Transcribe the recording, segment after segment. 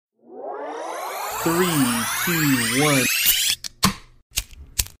3, 2, 1.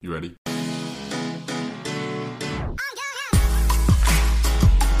 You ready?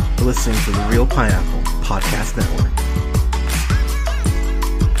 You're listening to the Real Pineapple Podcast Network.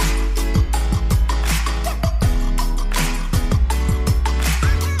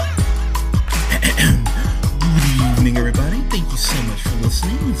 Good evening, everybody. Thank you so much for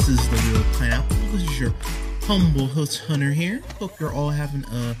listening. This is the Real Pineapple. This is your humble host, Hunter, here. Hope you're all having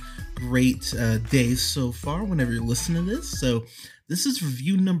a great day so far whenever you're listening to this. So this is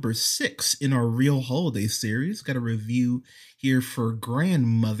review number 6 in our Real Holiday series. Got a review here for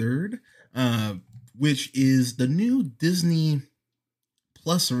Grandmothered, which is the new Disney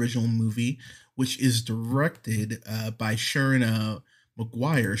Plus original movie, which is directed by Sharon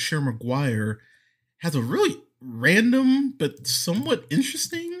Maguire. Sharon Maguire has a really random but somewhat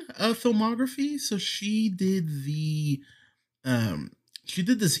interesting filmography. So she did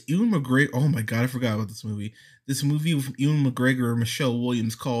this Ewan McGregor. Oh my god, I forgot about this movie. This movie with Ewan McGregor and Michelle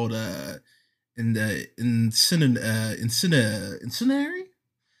Williams called Incendiary,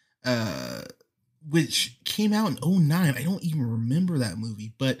 which came out in 2009. I don't even remember that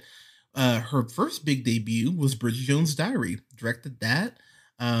movie, but her first big debut was Bridget Jones' Diary. Directed that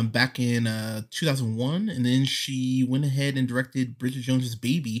back in 2001, and then she went ahead and directed Bridget Jones'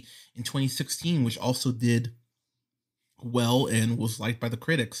 Baby in 2016, which also did well and was liked by the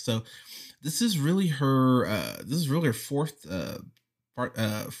critics. So this is really her fourth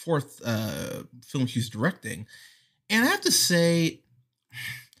film she's directing. And I have to say,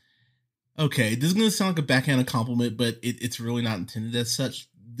 okay, this is going to sound like a backhanded compliment, but it's really not intended as such.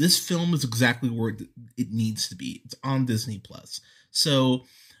 This film is exactly where it needs to be. It's on Disney Plus. So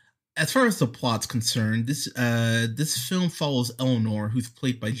as far as the plot's concerned, this film follows Eleanor, who's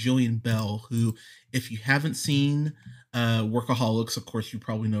played by Jillian Bell, who, if you haven't seen Workaholics, of course you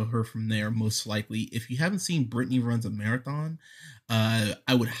probably know her from there most likely. If you haven't seen Brittany Runs a Marathon, I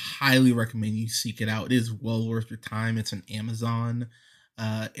would highly recommend you seek it out. It is well worth your time. It's an Amazon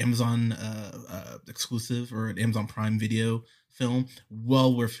exclusive, or an Amazon Prime Video film.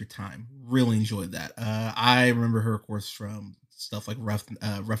 Well worth your time. Really enjoyed that. I remember her, of course, from stuff like Rough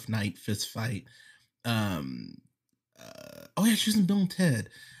Night, Fist Fight. Oh yeah, she was in Bill and Ted.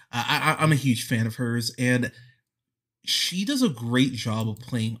 I'm a huge fan of hers, and she does a great job of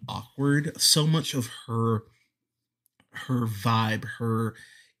playing awkward. So much of her vibe, her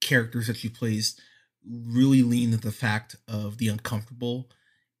characters that she plays really lean into the fact of the uncomfortable.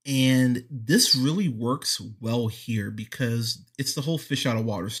 And this really works well here because it's the whole fish out of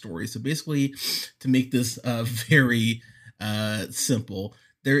water story. So basically, to make this very simple,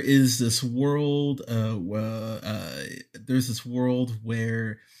 there is this world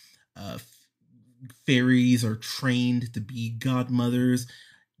where fairies are trained to be godmothers.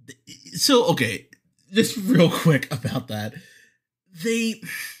 So, okay, just real quick about that.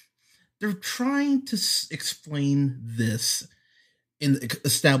 They're trying to explain this and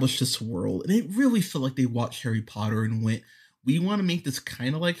establish this world, and it really felt like they watched Harry Potter and went, we want to make this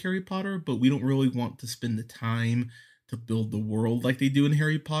kind of like Harry Potter, but we don't really want to spend the time to build the world like they do in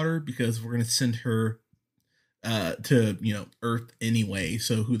Harry Potter, because we're going to send her to Earth anyway,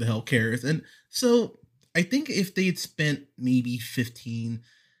 so who the hell cares? And so I think if they had spent maybe 15,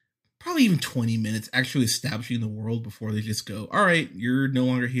 probably even 20 minutes actually establishing the world before they just go, all right, you're no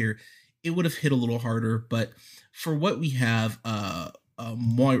longer here, it would have hit a little harder. But for what we have,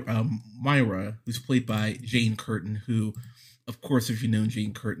 Myra, who's played by Jane Curtin, who, of course, if you know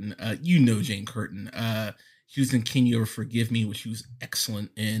Jane Curtin, you know Jane Curtin. She was in Can You Ever Forgive Me, which she was excellent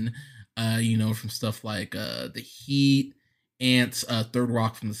in. From stuff like The Heat, Ants, Third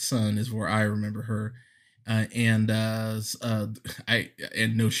Rock from the Sun is where I remember her. And No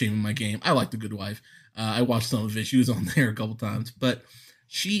Shame in My Game. I like The Good Wife. I watched some of it. She was on there a couple times, but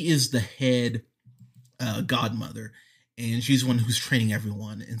she is the head godmother, and she's the one who's training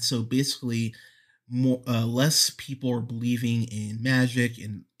everyone. And so basically, less people are believing in magic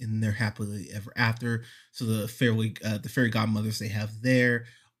and in their happily ever after. So the fairy godmothers they have there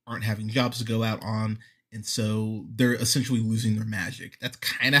aren't having jobs to go out on, and so they're essentially losing their magic. That's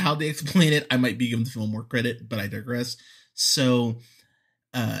kind of how they explain it. I might be giving the film more credit, but I digress. So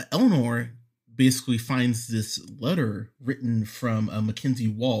Eleanor basically finds this letter written from Mackenzie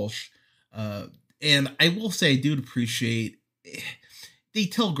Walsh, and I will say I do appreciate they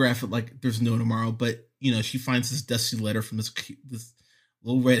telegraph it like there's no tomorrow, but she finds this dusty letter from this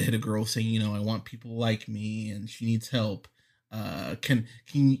little redheaded girl saying, I want people like me, and she needs help. Can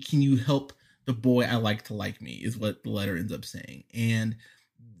you help the boy I like to like me, is what the letter ends up saying. And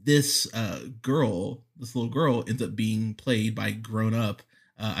this little girl ends up being played by grown up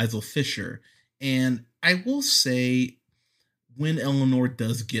Isla Fisher. And I will say, when Eleanor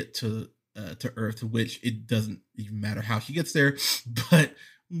does get to Earth, which it doesn't even matter how she gets there, but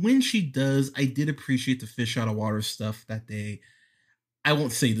when she does, I did appreciate the fish out of water stuff that they. I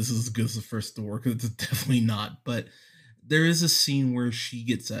won't say this is as good as the first Thor because it's definitely not, but there is a scene where she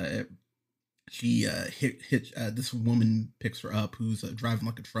this woman picks her up who's driving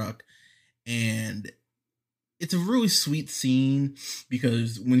like a truck, and it's a really sweet scene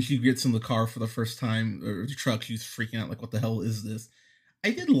because when she gets in the car for the first time, or the truck, she's freaking out like, what the hell is this? I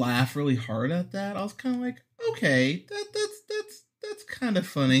did laugh really hard at that. I was kind of like, okay, that's kind of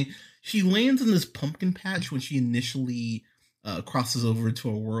funny. She lands in this pumpkin patch when she initially crosses over into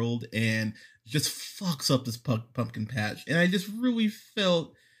a world and just fucks up this pumpkin patch, and I just really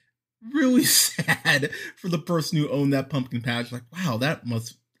felt really sad for the person who owned that pumpkin patch. Like, wow, that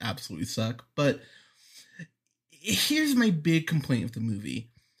must absolutely suck. But here's my big complaint with the movie.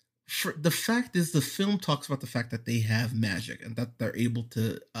 For the fact is, the film talks about the fact that they have magic and that they're able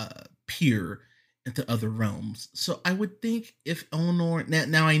to peer into other realms. So I would think if Eleanor,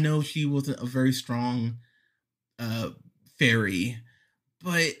 now I know she wasn't a very strong uh, fairy,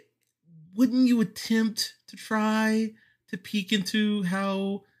 but wouldn't you attempt to try to peek into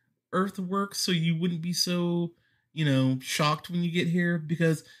how Earth works so you wouldn't be so, shocked when you get here?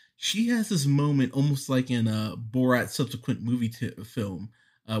 Because she has this moment almost like in a Borat subsequent movie film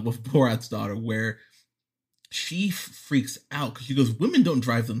with Borat's daughter where she freaks out because she goes, "Women don't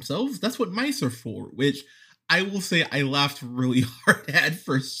drive themselves. That's what mice are for." Which I will say I laughed really hard at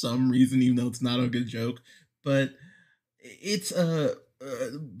for some reason, even though it's not a good joke. But it's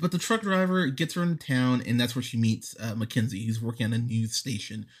but the truck driver gets her into town, and that's where she meets Mackenzie. He's working on a news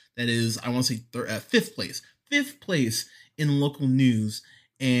station that is, I want to say, fifth place in local news.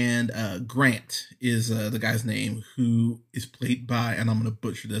 And Grant is the guy's name, who is played by, and I'm gonna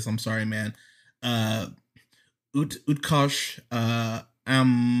butcher this. I'm sorry, man. Uh, Utkarsh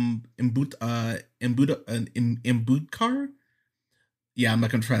Mbudkar. Yeah, I'm not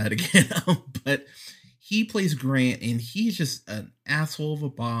gonna try that again. But he plays Grant, and he's just an asshole of a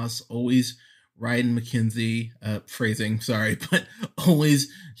boss, always riding Mackenzie, phrasing, sorry, but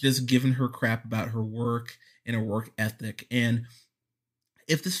always just giving her crap about her work and her work ethic. And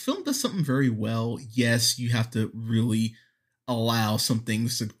if this film does something very well, yes, you have to really allow some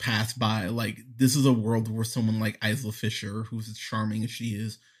things to pass by. Like, this is a world where someone like Isla Fisher, who's as charming as she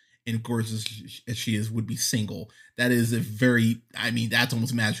is and gorgeous as she is, would be single. That is a very, I mean, that's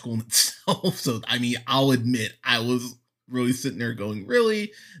almost magical in itself. So, I mean, I'll admit, I was really sitting there going,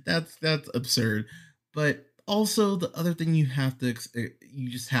 really? That's absurd. But also, the other thing you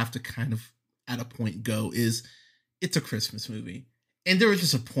just have to kind of, at a point, go is, it's a Christmas movie. And there was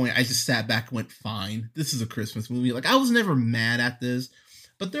just a point I just sat back and went, fine, this is a Christmas movie. Like, I was never mad at this,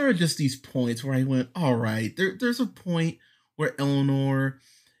 but there are just these points where I went, all right. There's a point where Eleanor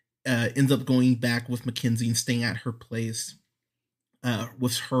ends up going back with Mackenzie and staying at her place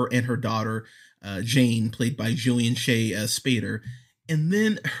with her and her daughter, Jane, played by Jillian Spader. And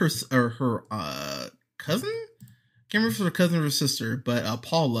then her cousin? Can't remember if it's her cousin or her sister, but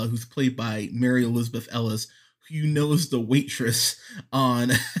Paula, who's played by Mary Elizabeth Ellis, who is the waitress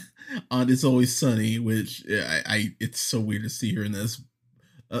on on It's Always Sunny, which I it's so weird to see her in this.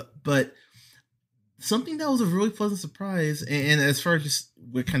 But something that was a really pleasant surprise, and as far as just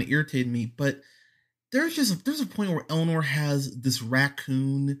what kind of irritated me, but there's a point where Eleanor has this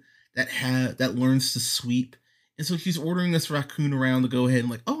raccoon that learns to sweep, and so she's ordering this raccoon around to go ahead and,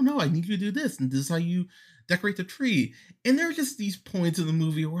 like, oh no, I need you to do this, and this is how you decorate the tree. And there are just these points in the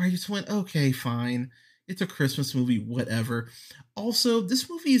movie where I just went, okay, fine. It's a Christmas movie, whatever. Also, this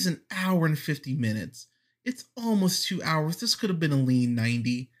movie is an hour and 50 minutes. It's almost 2 hours. This could have been a lean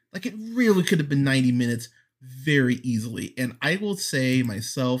 90. Like, it really could have been 90 minutes very easily. And I will say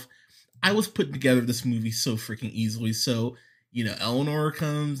myself, I was putting together this movie so freaking easily. So, Eleanor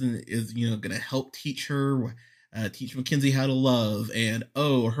comes and is, going to help teach Mackenzie how to love. And,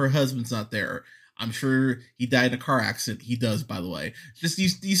 oh, her husband's not there. I'm sure he died in a car accident. He does, by the way. Just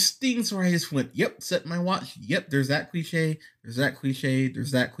these things where I just went, yep, set my watch. Yep, there's that cliche. There's that cliche.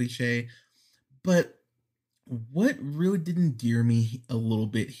 There's that cliche. But what really did endear me a little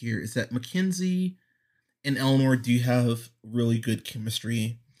bit here is that Mackenzie and Eleanor do have really good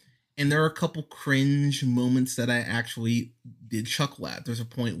chemistry. And there are a couple cringe moments that I actually did chuckle at. There's a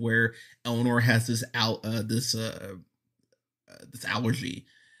point where Eleanor has this allergy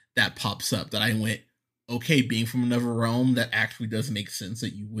that pops up that I went, okay, being from another realm, that actually does make sense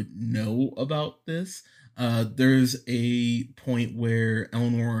that you would know about this. There's a point where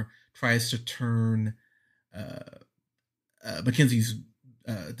Eleanor tries to turn Mackenzie's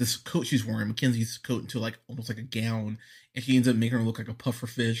this coat she's wearing, Mackenzie's coat, into like almost like a gown, and she ends up making her look like a puffer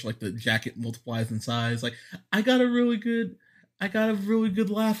fish. Like the jacket multiplies in size. Like I got a really good, I got a really good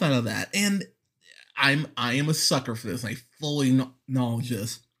laugh out of that, and I am a sucker for this. I fully acknowledge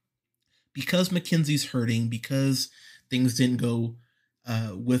this because Mackenzie's hurting, because things didn't go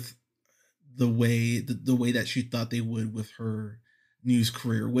with the way that she thought they would with her news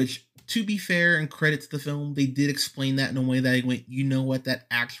career. Which, to be fair and credit to the film, they did explain that in a way that I went, you know what, that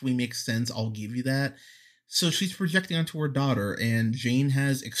actually makes sense. I'll give you that. So she's projecting onto her daughter, and Jane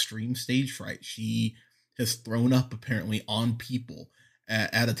has extreme stage fright. She has thrown up apparently on people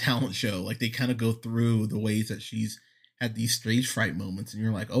at a talent show. Like they kind of go through the ways that she's had these stage fright moments, and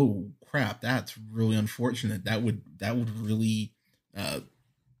you're like, oh crap, that's really unfortunate. That would really uh,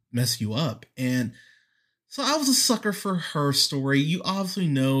 mess you up. And so I was a sucker for her story. You obviously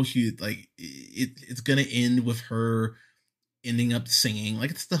know she like it's gonna end with her ending up singing.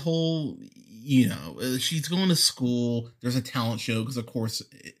 Like it's the whole, she's going to school. There's a talent show because, of course,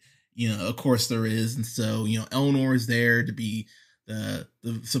 of course there is, and so Eleanor is there to be the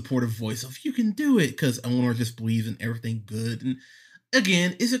supportive voice of you can do it because Eleanor just believes in everything good. And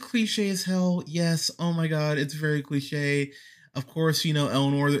again, is it cliche as hell? Yes. Oh my god, it's very cliche. Of course,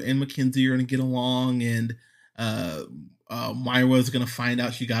 Eleanor and Mackenzie are gonna get along, and uh, Myra's gonna find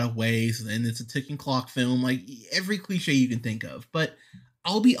out she got away. So then it's a ticking clock film, like every cliche you can think of. But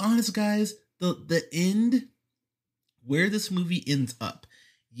I'll be honest, guys, the end where this movie ends up,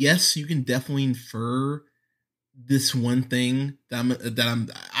 yes, you can definitely infer this one thing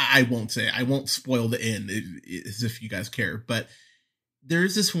I won't say. I won't spoil the end as if you guys care, but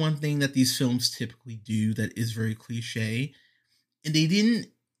there's this one thing that these films typically do that is very cliche, and they didn't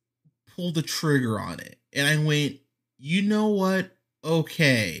pull the trigger on it. And I went, you know what?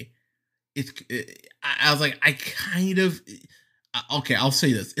 Okay. I was like, I kind of, okay, I'll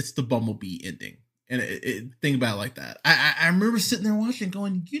say this. It's the Bumblebee ending. And think about it like that. I remember sitting there watching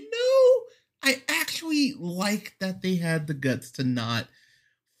going, I actually like that they had the guts to not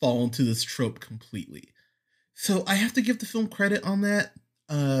fall into this trope completely. So I have to give the film credit on that.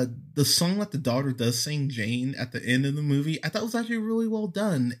 The song that the daughter does sing, Jane, at the end of the movie, I thought was actually really well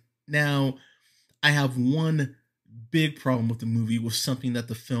done. Now, I have one big problem with the movie, with something that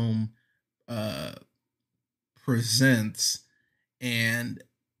the film uh, presents, and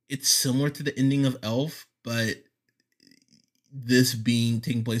it's similar to the ending of Elf, but this being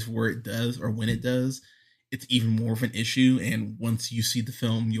taking place where it does or when it does, it's even more of an issue. And once you see the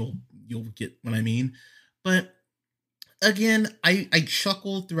film, you'll get what I mean. But again, I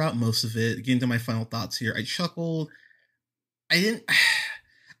chuckled throughout most of it. Getting to my final thoughts here, I chuckled. I didn't.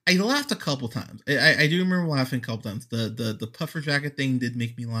 I laughed a couple times. I do remember laughing a couple times. The puffer jacket thing did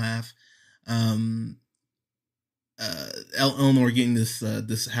make me laugh. Um, Eleanor getting this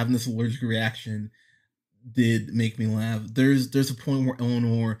having this allergic reaction did make me laugh. There's a point where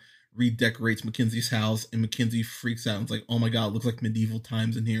Eleanor redecorates Mackenzie's house, and Mackenzie freaks out and is like, "Oh my god, it looks like medieval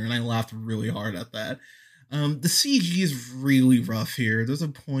times in here," and I laughed really hard at that. The CG is really rough here. There's a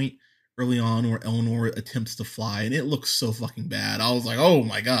point early on where Eleanor attempts to fly, and it looks so fucking bad. I was like, "Oh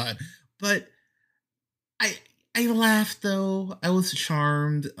my god!" But I I laughed though. I was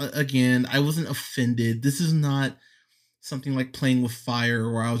charmed. Again, I wasn't offended. This is not something like Playing with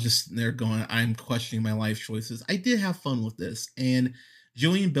Fire where I was just there going, I'm questioning my life choices. I did have fun with this, and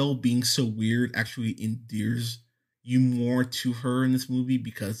Jillian Bell being so weird actually endears you more to her in this movie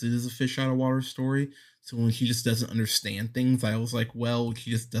because it is a fish out of water story. So when she just doesn't understand things, I was like, well, she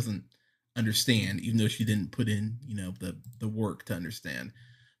just doesn't understand, even though she didn't put in, the work to understand.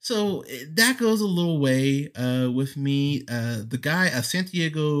 So that goes a little way with me. The guy,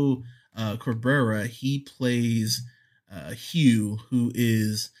 Santiago Cabrera, he plays Hugh, who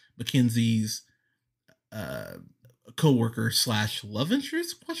is Mackenzie's uh, co-worker slash love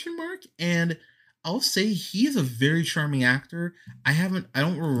interest question mark. And I'll say he is a very charming actor. I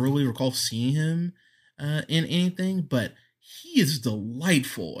don't really recall seeing him in anything, but he is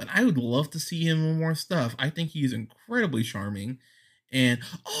delightful, and I would love to see him in more stuff. I think he's incredibly charming. And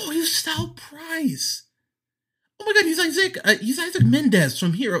oh, he's Sal Price. Oh my god, he's Isaac Mendez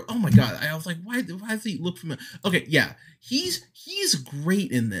from Hero. Oh my god, I was like, why does he look familiar? Okay, yeah, he's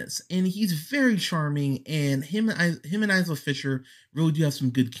great in this, and he's very charming. And him and Isla Fisher really do have some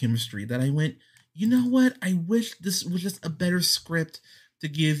good chemistry. That I went, you know what? I wish this was just a better script to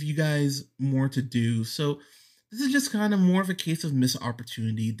give you guys more to do. So this is just kind of more of a case of missed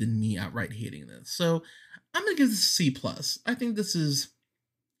opportunity than me outright hating this. So I'm gonna give this a C plus. I think this is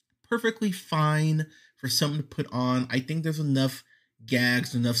perfectly fine for something to put on. I think there's enough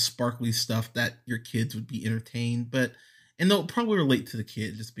gags, enough sparkly stuff that your kids would be entertained. But and they'll probably relate to the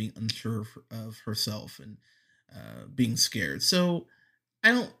kid just being unsure of herself and being scared. So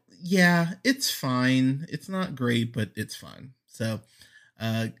I don't. Yeah, it's fine. It's not great, but it's fine. So,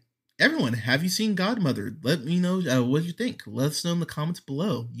 uh, everyone, have you seen Godmothered? Let me know what you think. Let us know in the comments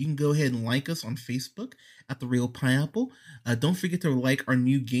below. You can go ahead and like us on Facebook at The Real Pineapple. Don't forget to like our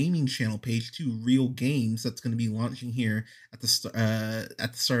new gaming channel page too, Real Games. That's going to be launching here at the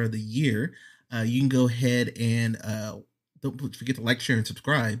start of the year. You can go ahead and don't forget to like, share, and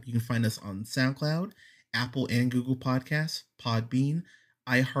subscribe. You can find us on SoundCloud, Apple and Google Podcasts, Podbean,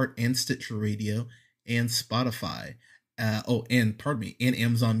 iHeart and Stitcher Radio, and Spotify. And pardon me, and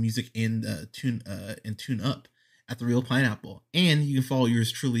Amazon Music and Tune Up at The Real Pineapple. And you can follow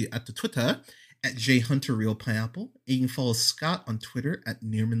yours truly at the Twitter at JHunterRealPineapple. And you can follow Scott on Twitter at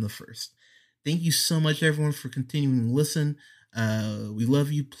Nearman the First. Thank you so much, everyone, for continuing to listen. We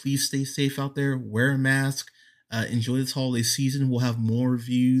love you. Please stay safe out there. Wear a mask. Enjoy this holiday season. We'll have more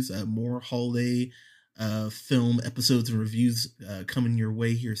reviews, more holiday film episodes and reviews coming your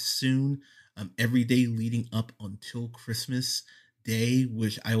way here soon. Every day leading up until Christmas Day,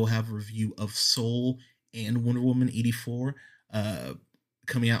 which I will have a review of Soul and Wonder Woman 84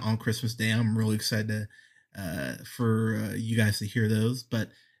 coming out on Christmas Day. I'm really excited for you guys to hear those. But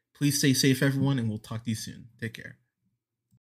please stay safe, everyone, and we'll talk to you soon. Take care.